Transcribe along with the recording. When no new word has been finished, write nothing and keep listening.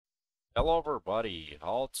Hello everybody,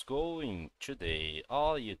 how it's going? Today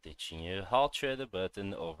I'll be teaching you how to add a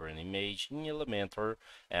button over an image in Elementor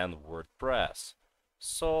and WordPress.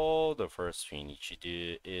 So the first thing you need to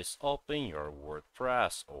do is open your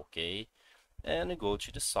WordPress, okay? And go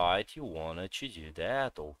to the site you wanted to do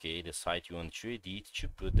that, okay? The site you want to edit to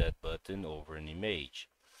put that button over an image.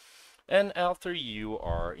 And after you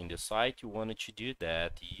are in the site you wanted to do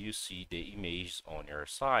that, you see the image on your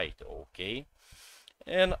site, okay?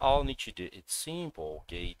 And all need to do it's simple,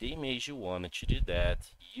 okay? The image you wanted to do that,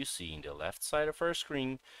 you see in the left side of our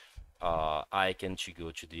screen, icon to go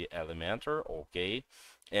to the Elementor, okay?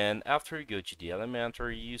 And after you go to the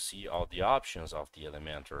Elementor, you see all the options of the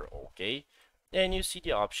Elementor, okay? And you see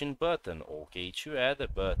the option button, okay, to add a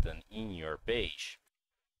button in your page.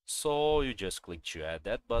 So you just click to add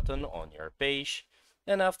that button on your page,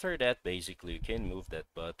 and after that basically you can move that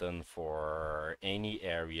button for any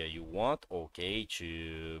area you want, okay,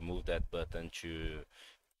 to move that button to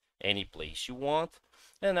any place you want.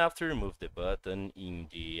 And after you move the button in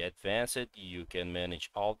the advanced, you can manage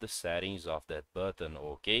all the settings of that button,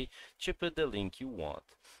 okay, to put the link you want.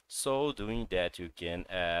 So doing that you can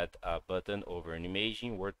add a button over an image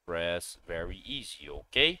in WordPress very easy,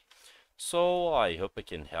 okay? So I hope I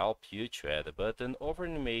can help you to add a button over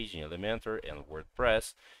an image in Elementor and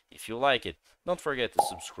WordPress. If you like it, don't forget to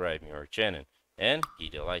subscribe to our channel and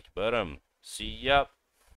hit the like button. See ya!